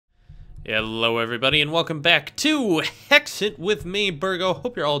Hello everybody and welcome back to Hexxit with me, Baergo.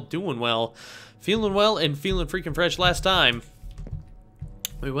 Hope you're all doing well. Feeling well and feeling freaking fresh. Last time,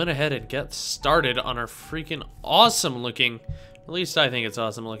 we went ahead and got started on our freaking awesome looking, at least I think it's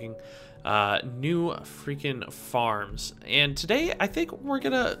awesome looking, new freaking farms. And today, I think we're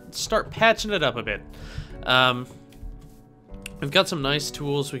gonna start patching it up a bit. We've got some nice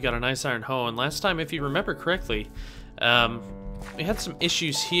tools, we got a nice iron hoe, and last time, if you remember correctly, we had some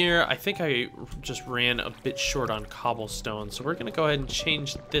issues here. I think I just ran a bit short on cobblestone, so we're gonna go ahead and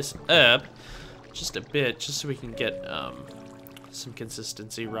change this up just a bit, just so we can get some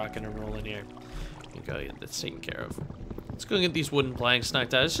consistency rocking and rolling here. We go get this taken care of. Let's go get these wooden planks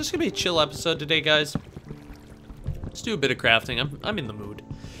knocked out. It's just gonna be a chill episode today, guys. Let's do a bit of crafting. I'm in the mood.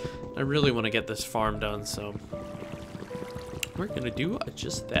 I really want to get this farm done, so we're gonna do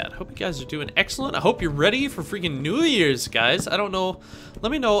just that. Hope you guys are doing excellent. I hope you're ready for freaking New Year's, guys. I don't know.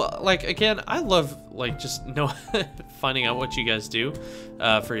 Let me know. Like, again, I love just finding out what you guys do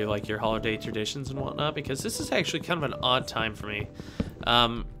for your holiday traditions and whatnot, because this is actually kind of an odd time for me.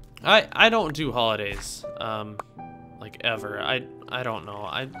 I don't do holidays ever. I don't know.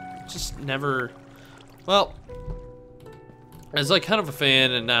 I just never. Well, as kind of a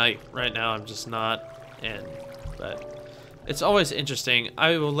fan, and right now I'm just not. But it's always interesting.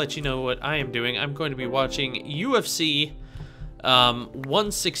 I will let you know what I am doing. I'm going to be watching UFC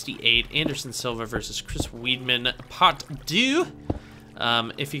 168, Anderson Silva versus Chris Weidman, Part 2.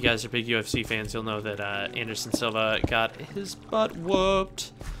 If you guys are big UFC fans, you'll know that Anderson Silva got his butt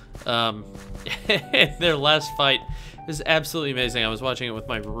whooped. Their last fight is absolutely amazing. I was watching it with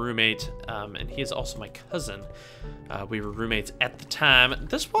my roommate, and he is also my cousin. We were roommates at the time.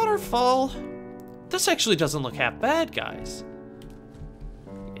 This waterfall, this actually doesn't look half bad, guys.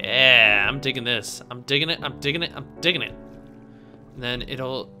 Yeah, I'm digging this. I'm digging it, I'm digging it, I'm digging it. And then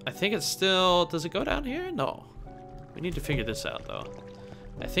I think it's still, does it go down here? No. We need to figure this out, though.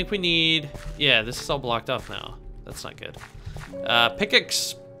 I think we need, yeah, this is all blocked off now. That's not good.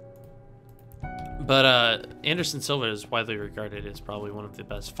 Pickaxe. But Anderson Silva is widely regarded as probably one of the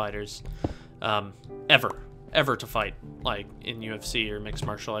best fighters ever to fight, in UFC or mixed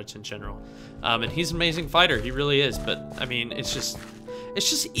martial arts in general. And he's an amazing fighter, he really is, but I mean, it's just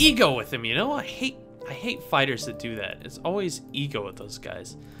ego with him, you know? I hate fighters that do that. It's always ego with those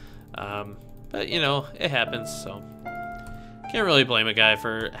guys. But you know, it happens, so can't really blame a guy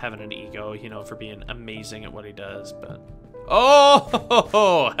for having an ego, you know, for being amazing at what he does. But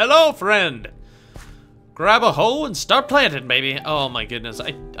oh, hello friend. Grab a hoe and start planting, baby. Oh my goodness,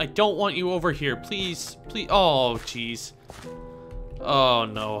 I don't want you over here. Please. Oh, jeez. Oh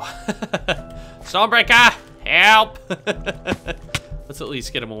no. Stonebreaker, help. Let's at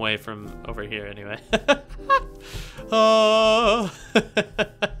least get him away from over here anyway. Oh.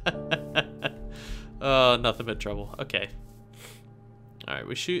 Oh, nothing but trouble. Okay. All right,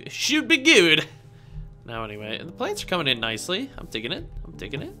 we should be good. Now anyway, and the plants are coming in nicely. I'm digging it. I'm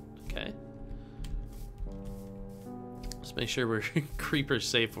digging it. Okay. Let's make sure we're creeper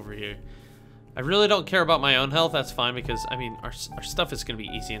safe over here. I really don't care about my own health. That's fine, because I mean our stuff is gonna be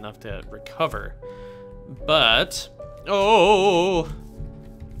easy enough to recover. But oh,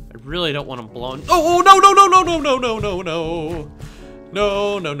 I really don't want them blown. Oh no!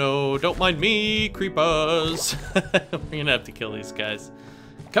 No! Don't mind me, creepers. We're gonna have to kill these guys.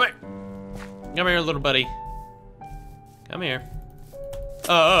 Come here. Come here, little buddy. Come here.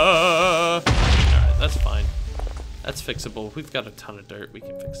 Alright, that's fine. That's fixable. We've got a ton of dirt. We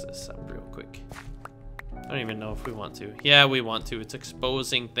can fix this up real quick. I don't even know if we want to. Yeah, we want to. It's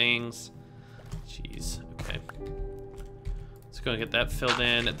exposing things. Jeez. Okay. Let's go and get that filled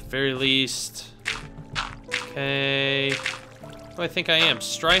in at the very least. Okay. What do I think I am?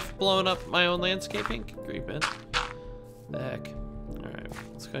 Strife blowing up my own landscaping? Creep in. The heck. Alright.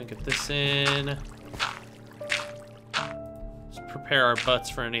 Let's go and get this in. Let's prepare our butts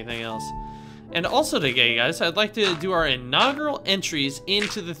for anything else. And also today, guys, I'd like to do our inaugural entries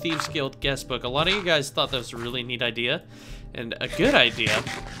into the Thieves Guild guest book. A lot of you guys thought that was a really neat idea and a good idea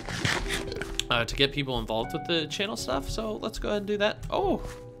to get people involved with the channel stuff. So let's go ahead and do that. Oh,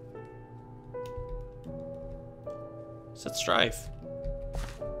 is that Strife?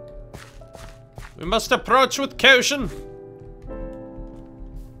 We must approach with caution.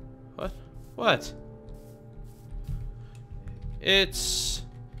 What? What? It's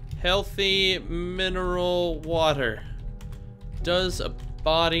healthy mineral water. Does a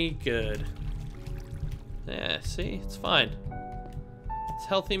body good. Yeah, see? It's fine. It's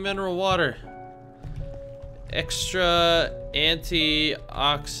healthy mineral water. Extra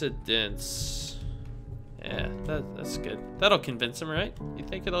antioxidants. Yeah, that's good. That'll convince him, right? You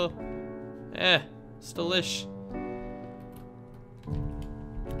think it'll It's delish.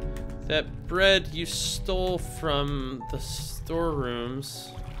 That bread you stole from the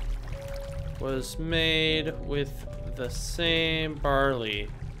storerooms was made with the same barley.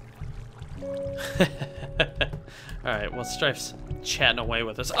 Alright, well, Strife's chatting away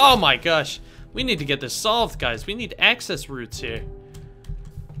with us. Oh my gosh! We need to get this solved, guys. We need access routes here.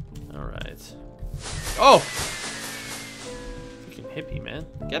 Alright. Oh! Freaking hippie, man.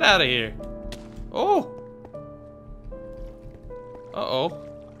 Get out of here. Oh! Uh-oh.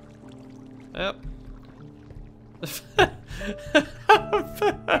 Yep.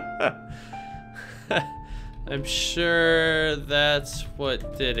 I'm sure that's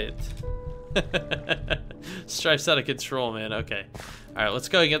what did it. Strife's out of control, man. Okay. Alright, let's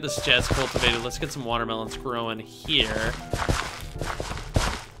go and get this jazz cultivated. Let's get some watermelons growing here.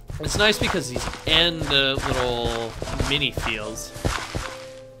 It's nice because these end little mini fields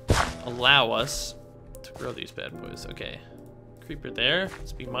allow us to grow these bad boys. Okay. Creeper there.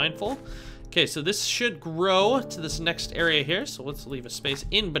 Let's be mindful. Okay, so this should grow to this next area here. So let's leave a space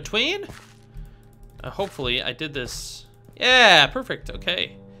in between. Hopefully I did this. Yeah, perfect.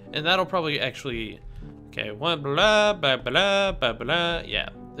 Okay. And that'll probably actually... Okay, one blah, blah, blah, blah, blah. Yeah,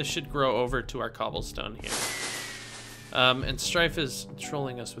 this should grow over to our cobblestone here. And Strife is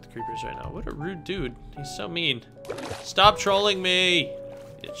trolling us with creepers right now. What a rude dude. He's so mean. Stop trolling me,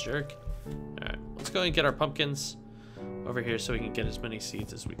 you jerk. Alright, let's go and get our pumpkins over here so we can get as many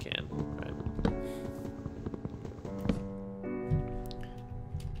seeds as we can. Right.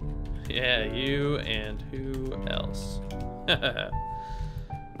 Yeah, you and who else? Alright.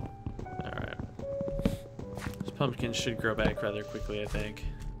 These pumpkins should grow back rather quickly, I think.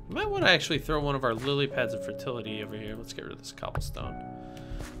 We might want to actually throw one of our lily pads of fertility over here. Let's get rid of this cobblestone.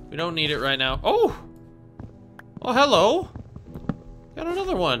 We don't need it right now. Oh! Oh, hello! Got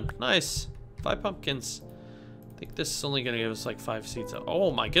another one. Nice. 5 pumpkins. I think this is only going to give us like 5 seeds.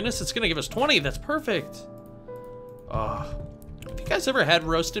 Oh my goodness, it's going to give us 20. That's perfect. Oh. Have you guys ever had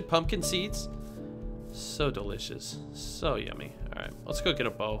roasted pumpkin seeds? So delicious. So yummy. Alright, let's go get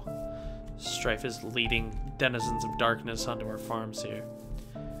a bow. Strife is leading denizens of darkness onto our farms here.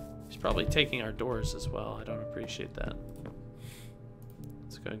 He's probably taking our doors as well. I don't appreciate that.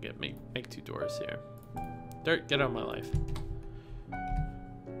 Let's go and make 2 doors here. Dirt, get out of my life.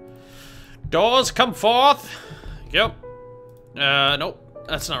 Doors, come forth! Yep. Nope.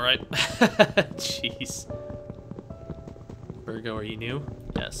 That's not right. Jeez. Baergo, are you new?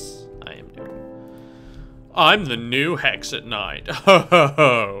 Yes, I am new. I'm the new Hexxit Knight. Ho ho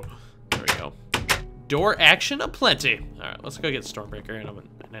ho. There we go. Door action aplenty. Alright, let's go get Stormbreaker and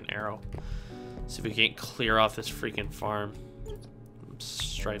an arrow. See if we can't clear off this freaking farm.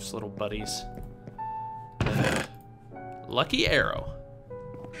 Strife's little buddies. Lucky arrow.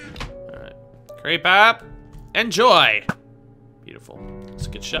 Alright. Creep up. Enjoy. Beautiful. That's a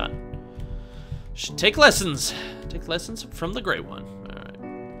good shot. Should take lessons. Take lessons from the Great One. Alright.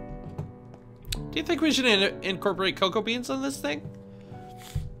 Do you think we should incorporate cocoa beans on this thing?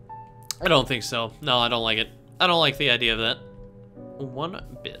 I don't think so. No, I don't like it. I don't like the idea of that. One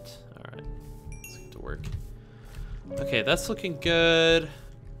bit. Alright. Let's get to work. Okay, that's looking good.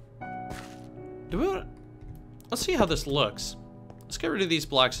 Let's see how this looks. Let's get rid of these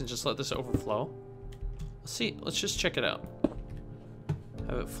blocks and just let this overflow. Let's see. Let's just check it out.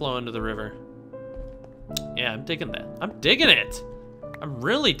 Have it flow into the river. Yeah, I'm digging that. I'm digging it. I'm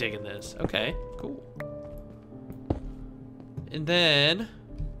really digging this. Okay, cool. And then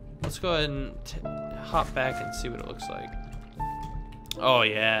let's go ahead and hop back and see what it looks like. Oh,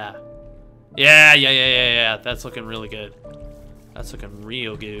 yeah. Yeah. That's looking really good. That's looking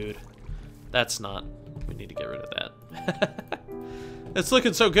real good. That's not. We need to get rid of that. It's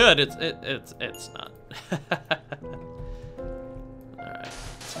looking so good. It's not. Alright,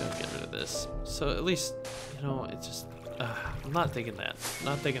 let's go get rid of this. So at least, you know, it's just, I'm not digging that.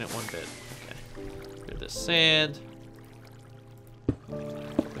 Not digging it one bit. Okay. Get rid of this sand.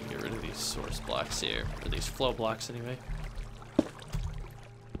 Get rid of these source blocks here. Or these flow blocks anyway.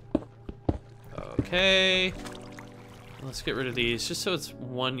 Okay. Let's get rid of these just so it's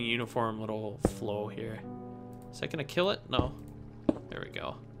one uniform little flow here. Is that gonna kill it? No. There we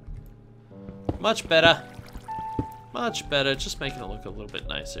go. Much better. Much better. Just making it look a little bit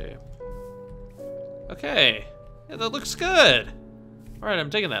nicer. Okay. Yeah, that looks good. Alright, I'm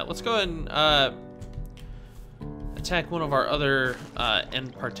digging that. Let's go ahead and attack one of our other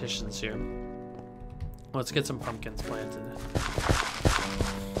end partitions here. Let's get some pumpkins planted.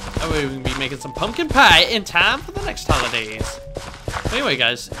 That way we can be making some pumpkin pie in time for the next holidays. Anyway,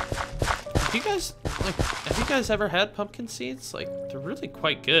 guys, have you guys ever had pumpkin seeds? Like, they're really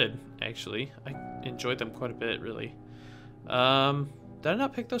quite good. actually. I enjoyed them quite a bit, really. Did I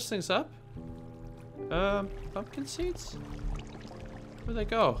not pick those things up? Pumpkin seeds? Where'd they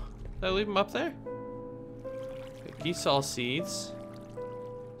go? Did I leave them up there? Okay, geese all seeds.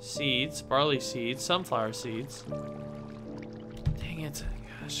 Seeds, barley seeds, sunflower seeds. Dang it.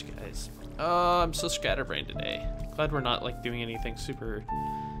 Gosh, guys. Oh, I'm so scatterbrained today. Glad we're not, like, doing anything super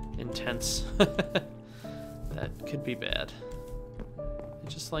intense. That could be bad.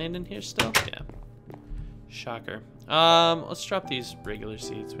 Just land in here still? Yeah. Shocker. Let's drop these regular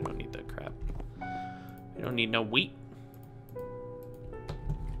seeds. We don't need that crap. We don't need no wheat.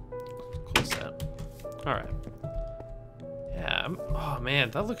 Close that. Alright. Yeah, oh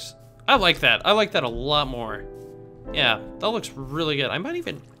man, that looks... I like that. I like that a lot more. Yeah, that looks really good. I might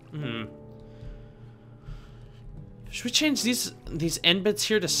even... Should we change these end bits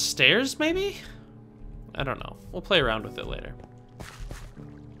here to stairs, maybe? I don't know. We'll play around with it later.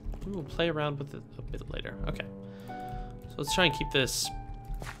 We will play around with it a bit later. Okay. So let's try and keep this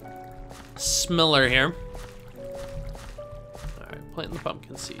smiller here. Alright, planting the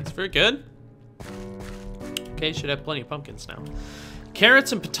pumpkin seeds. Very good. Okay, should have plenty of pumpkins now.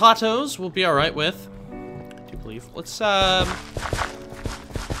 Carrots and potatoes we'll be alright with. I do believe. Let's, what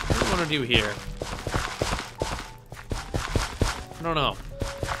do we want to do here? I don't know.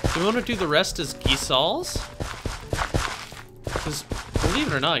 Do we want to do the rest as geesalls? Because, believe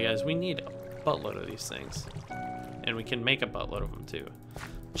it or not, guys, we need a buttload of these things. And we can make a buttload of them, too.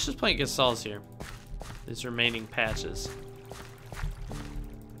 Let's just plant geesalls here. These remaining patches.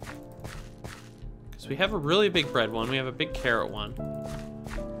 Because we have a really big bread one. We have a big carrot one.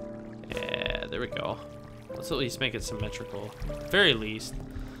 Yeah, there we go. Let's at least make it symmetrical. Very least.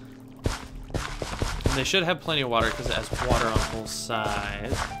 And they should have plenty of water because it has water on both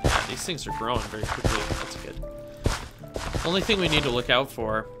sides. Yeah, these things are growing very quickly. That's good. Only thing we need to look out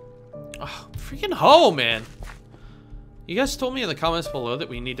for... Oh, freaking hoe, man! You guys told me in the comments below that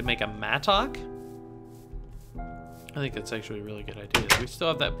we need to make a mattock. I think that's actually a really good idea. Do we still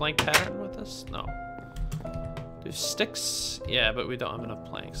have that blank pattern with us? No. Do sticks? Yeah, but we don't have enough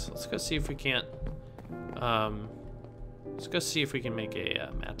planks. Let's go see if we can't... let's go see if we can make a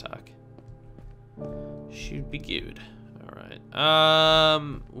mattock. Should be good. Alright.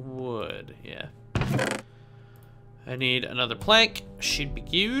 Wood. Yeah. I need another plank. Should be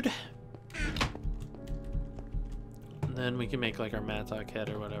good. And then we can make like our mattock head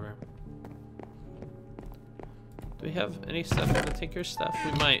or whatever. Do we have any stuff in the Tinker stuff?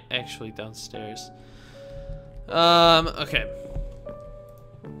 We might actually downstairs. Okay.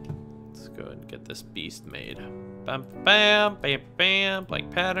 Let's go ahead and get this beast made. Bam, bam, bam, bam.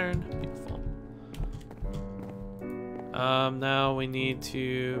 Blank pattern. Beautiful. Now we need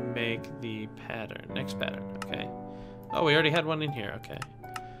to make the pattern. Next pattern. Okay. Oh, we already had one in here. Okay.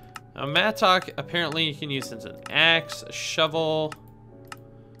 A mattock, apparently you can use as an axe, a shovel,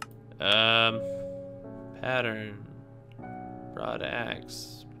 pattern, broad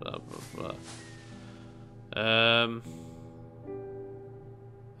axe, blah, blah, blah. How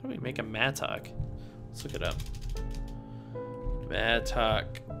do we make a mattock? Let's look it up.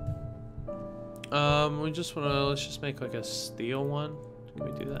 Mattock. We just wanna, let's just make like a steel one. Can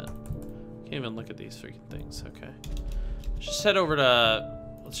we do that? Can't even look at these freaking things. Okay. Let's just head over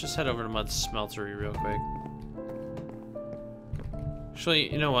to Mud Smeltery real quick.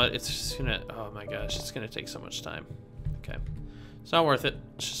 Actually, you know what? It's just gonna, oh my gosh, it's gonna take so much time. Okay. It's not worth it.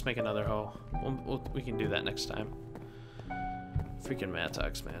 Let's just make another hoe. We can do that next time. Freaking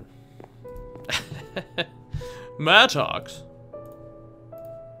mattocks, man. Mattocks?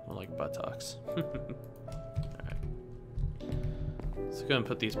 More like buttocks. Alright. Let's go and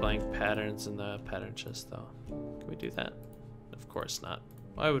put these blank patterns in the pattern chest, though. Can we do that? Of course not.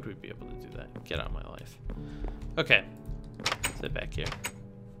 Why would we be able to do that? Get out of my life. Okay. Sit back here.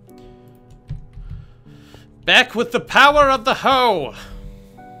 Back with the power of the hoe!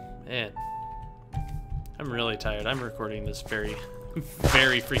 Man. I'm really tired. I'm recording this very,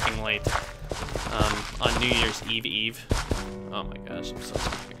 very freaking late. On New Year's Eve. Oh my gosh, I'm so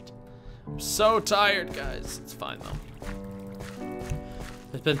tired. I'm so tired, guys. It's fine, though.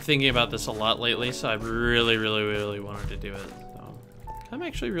 I've been thinking about this a lot lately, so I really, really, really wanted to do it. So I'm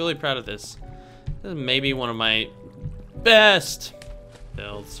actually really proud of this. This is maybe one of my best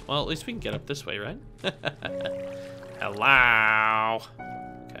builds. Well, at least we can get up this way, right? Hello.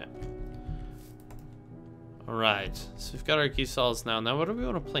 Okay. All right. So we've got our geesalls now. Now, what do we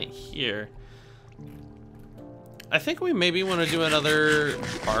want to plant here? I think we maybe want to do another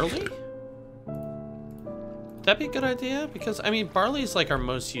barley. Would that be a good idea? Because, I mean, barley is like our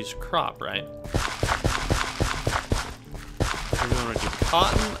most used crop, right? Or do we want to do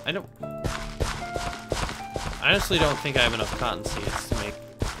cotton? I honestly don't think I have enough cotton seeds to make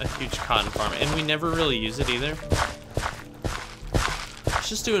a huge cotton farm, and we never really use it either. Let's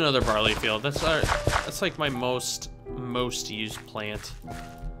just do another barley field. That's like my most used plant.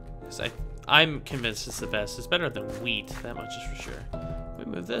 Because I'm convinced it's the best. It's better than wheat, that much is for sure. Can we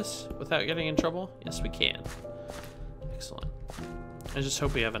move this without getting in trouble? Yes, we can. Excellent. I just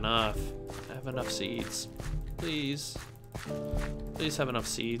hope we have enough. I have enough seeds. Please. Please have enough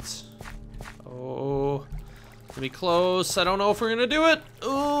seeds. Oh. Let me close. I don't know if we're gonna do it.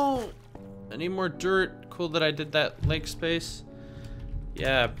 Oh. I need more dirt. Cool that I did that lake space.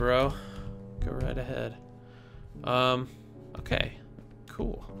 Yeah, bro. Go right ahead. Okay.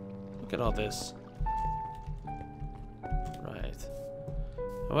 Cool. Look at all this. Right.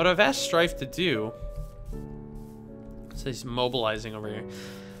 And what I've asked Strife to do, so he's mobilizing over here.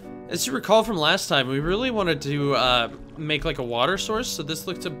 As you recall from last time, we really wanted to make like a water source, so this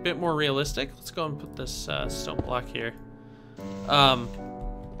looks a bit more realistic. Let's go and put this stone block here. And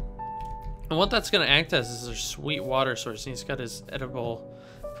what that's gonna act as is a sweet water source. And he's got his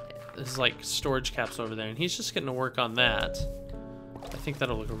his like storage caps over there, and he's just getting to work on that. I think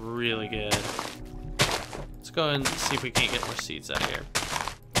that'll look really good. Let's go and see if we can't get more seeds out of here.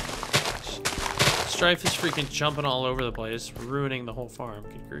 Strife is freaking jumping all over the place, ruining the whole farm.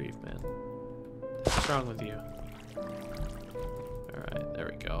 Good grief, man. What's wrong with you? Alright, there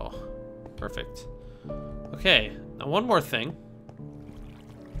we go. Perfect. Okay, now one more thing.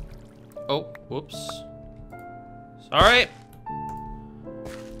 Oh, whoops. Sorry.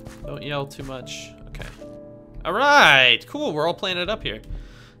 Don't yell too much. Okay. Alright, cool. We're all playing it up here.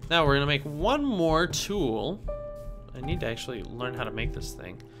 Now we're gonna make one more tool. I need to actually learn how to make this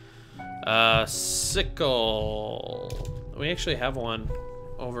thing. Sickle. We actually have one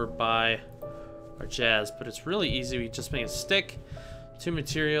over by our jazz, but it's really easy. We just make a stick, 2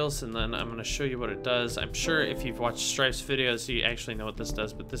 materials, and then I'm going to show you what it does. I'm sure if you've watched Strife's videos, you actually know what this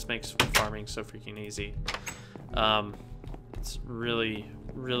does, but this makes farming so freaking easy. It's really,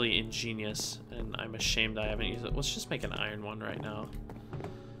 really ingenious, and I'm ashamed I haven't used it. Let's just make an iron one right now.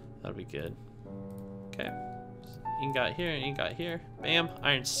 That'll be good. Okay. Ingot here, ingot here. Bam.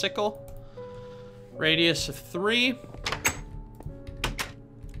 Iron sickle. Radius of 3.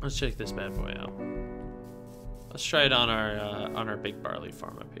 Let's check this bad boy out. Let's try it on our big barley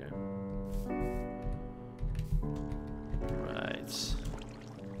farm up here. Right. Let's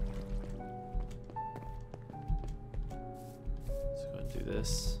go and do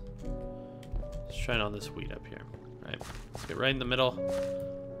this. Let's try it on this wheat up here. Right. Let's get right in the middle.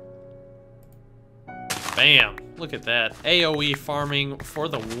 Bam! Look at that. AoE farming for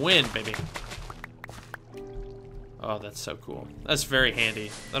the win, baby. Oh, that's so cool. That's very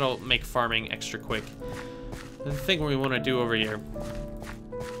handy. That'll make farming extra quick. The thing we want to do over here.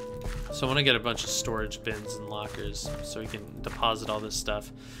 So I want to get a bunch of storage bins and lockers so we can deposit all this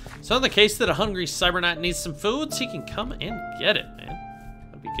stuff. So in the case that a hungry cyberknight needs some food, he can come and get it, man.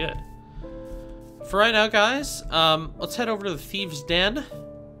 That'd be good. For right now, guys, let's head over to the Thieves' Den.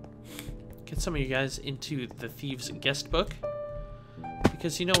 Get some of you guys into the Thieves' guest book.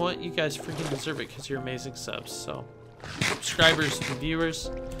 Because you know what? You guys freaking deserve it because you're amazing subs. So, subscribers and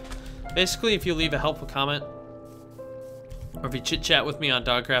viewers. Basically, if you leave a helpful comment, or if you chit-chat with me on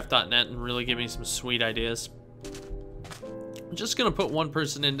dogcraft.net and really give me some sweet ideas. I'm just going to put one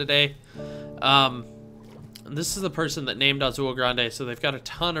person in today. And this is the person that named Azul Grande, so they've got a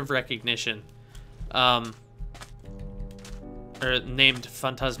ton of recognition. Or named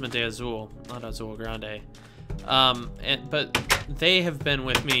Fantasma de Azul, not Azul Grande. But they have been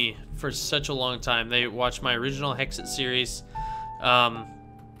with me for such a long time. They watched my original Hexxit series,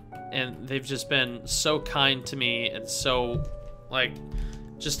 and they've just been so kind to me and so, like,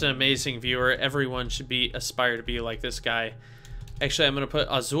 just an amazing viewer. Everyone should aspire to be like this guy. Actually, I'm gonna put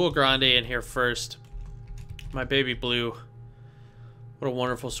Azul Grande in here first. My baby blue. What a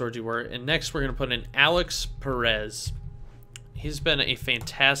wonderful sword you were. And next, we're gonna put in Alex Perez. He's been a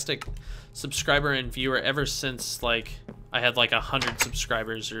fantastic subscriber and viewer ever since, like, I had like 100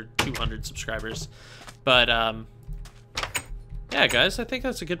 subscribers or 200 subscribers. But yeah, guys, I think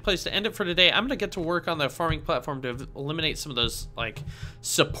that's a good place to end it for today. I'm gonna get to work on the farming platform to eliminate some of those, like,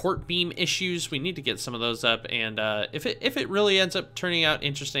 support beam issues. We need to get some of those up, and if it really ends up turning out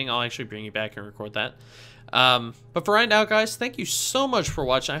interesting, I'll actually bring you back and record that. But for right now, guys, thank you so much for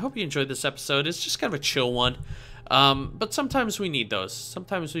watching. I hope you enjoyed this episode. It's just kind of a chill one. But sometimes we need those.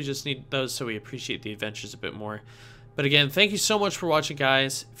 Sometimes we just need those so we appreciate the adventures a bit more. But again, thank you so much for watching,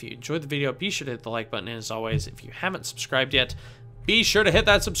 guys. If you enjoyed the video, be sure to hit the like button. And as always, if you haven't subscribed yet, be sure to hit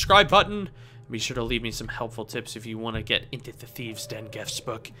that subscribe button. Be sure to leave me some helpful tips if you want to get into the Thieves' Den Gifts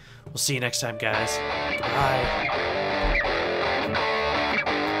book. We'll see you next time, guys. Bye.